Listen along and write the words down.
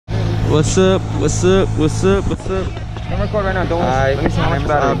What's up? What's up? What's up? What's up? I'm recording right now. Don't Hi, let me see how much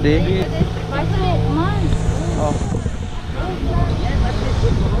battery. Oh.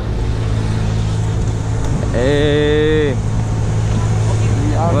 Hey.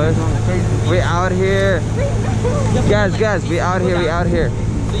 We out here. Guys, we out here. We out here.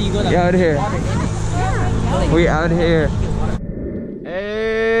 We out here. We out here.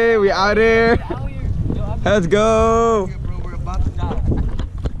 Hey, we out here. Let's go.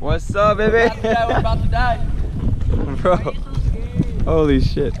 What's up, baby? We're about to die. Bro, holy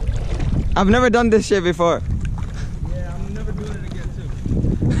shit. I've never done this shit before. Yeah, I'm never doing it again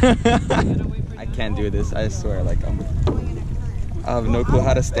too. I can't do this, I swear. Like, I have no clue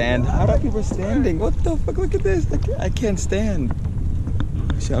how to stand. How are people standing? What the fuck? Look at this. I can't stand.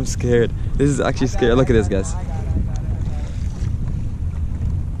 Shit, I'm scared. This is actually scary. Look at this, guys.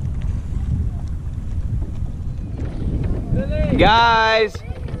 Guys!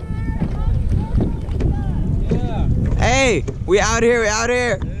 Hey, we out here, we out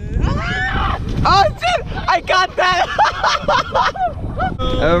here. Oh shit, I got that.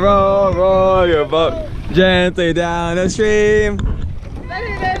 Roll, roll your boat gently down the stream.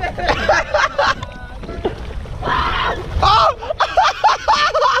 Oh!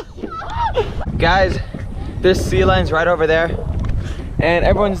 Guys, there's sea lions right over there. And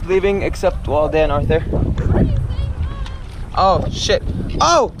everyone's leaving except, well, Dan and Arthur. Oh shit.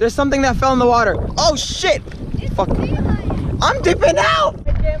 Oh, there's something that fell in the water. Oh shit. Fuck. I'm dipping out!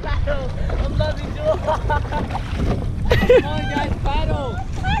 I can't paddle. I'm loving you. Come on, guys, paddle.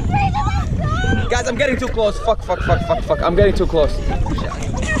 Guys, I'm getting too close. Fuck. I'm getting too close.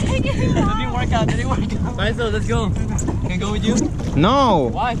 Didn't work out. Alright, so let's go. Can I go with you? No.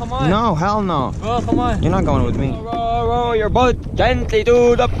 Why? Come on. No, hell no. Bro, come on. You're not going with me. Row your boat gently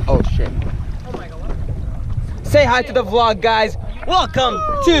to the... Oh shit. Oh my god. Say hi to the vlog, guys. Welcome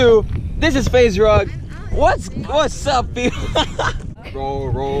to... This is FaZe Rug. What's up, people?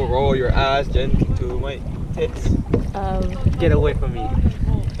 roll your ass gently to my tits. Get away from me.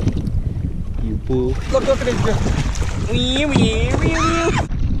 You fool. Look at this girl.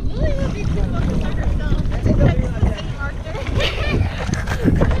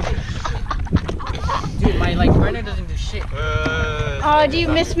 Dude, my burner doesn't do shit. Oh, do you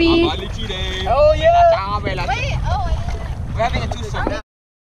miss me? Oh yeah. Wait, We're having a twosome.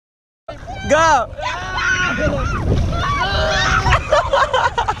 Go!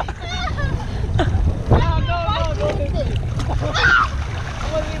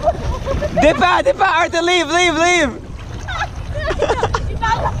 Dip out, Arthur, leave.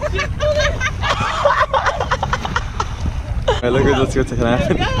 Alright, look, let's see what's gonna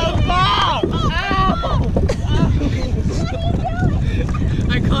happen.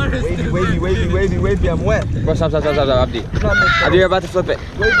 I can't Wavy, I'm wet. Bro, stop, Abdi. Abdi, you're about to flip it.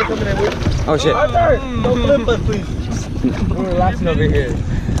 Oh shit. Don't flip it, please. We're relaxing over here.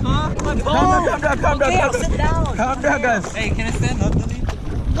 Calm down. Sit down. Calm down, guys. Hey, can I stand up, Lily?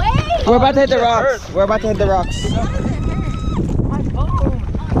 wait! We're about to hit the rocks. My bone.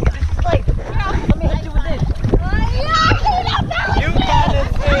 This is like, let me hit you with this. You got it.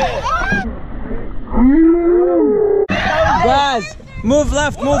 Guys, move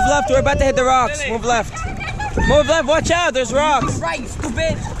left. We're about to hit the rocks. Move left, watch out, there's rocks. Right,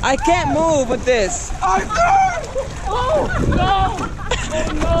 stupid. I can't move with this. Oh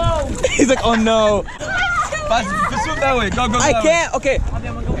no! He's like, oh no. Swim that way. Go. I can't. Okay.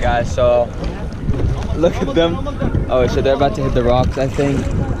 Guys, so look at them. Oh shit, they're about to hit the rocks, I think.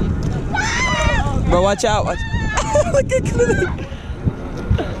 Bro, watch out. Look at Chloe.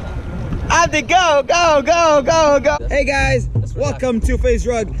 Abdi, go. Hey guys, welcome to FaZe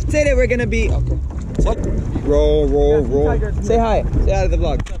Rug. Today we're gonna be... Okay. Roll. Say hi. Say hi to the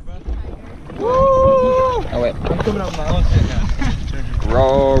vlog. Oh wait. I'm coming out with my own shit now.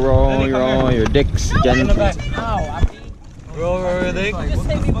 Roll your dicks gently. Roll your dick.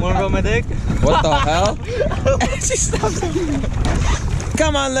 Wanna roll my dick? What the hell? She stopped him.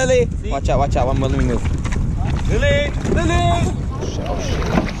 Come on, Lily. Watch out. Let me move. Lily.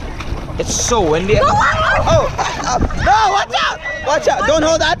 It's so windy. Oh! No, watch out. Don't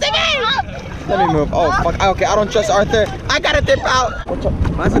hold that to me. Let me move. Oh, fuck. Okay, I don't trust Arthur. I gotta dip out. Watch out.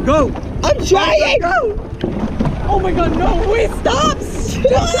 Let's go. I'm trying. Oh my god, no! Wait, stop!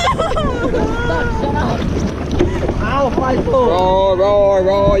 Ow, my foot.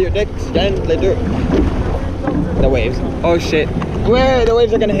 Roll your dicks gently. The waves. Oh shit. Where the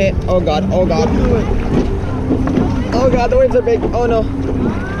waves are gonna hit? Oh god. Oh god, the waves are big. Oh no.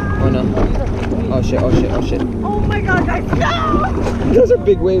 Oh shit. Oh my god, guys, no! Those are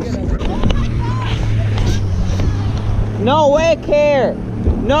big waves. No, wake here.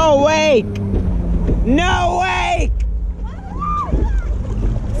 No wake! No wake!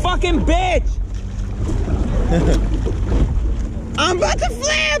 Fucking bitch! I'm about to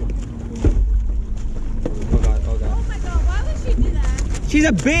flip! Oh god, oh god. Oh my god, why would she do that? She's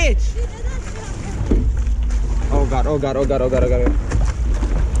a bitch! She did that shit on Oh god, oh god, oh god, oh god, oh god.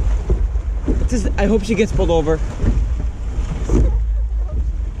 Just, I hope she gets pulled over.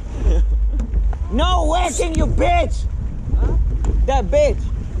 No waking, you bitch! That bitch.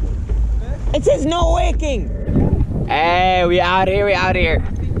 It says no waking. Hey, we out here, we out here.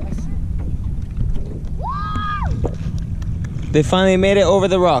 They finally made it over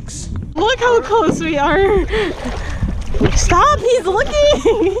the rocks. Look how close we are. Stop, he's looking.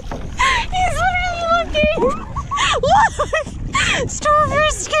 He's literally looking. Look. Stop,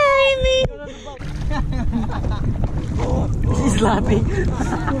 you're scaring me. He's laughing.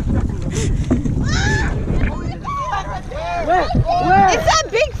 Where? It's that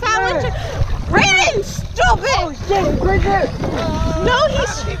big fat one. Brayden, stop it! Oh shit, it's right there. No,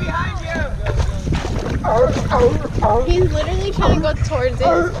 he's literally trying to go towards it.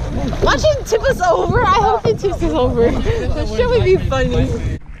 Watch him tip us over. I hope he tips us over. That shit would be funny.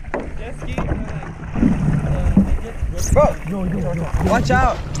 Bro, watch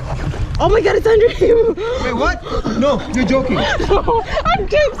out. Oh my god, it's under him. Wait, what? No, you're joking. No, I'm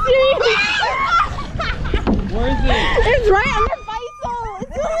dead serious. Where is it? It's right under Faisal.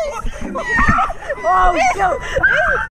 It's right. Oh, shit.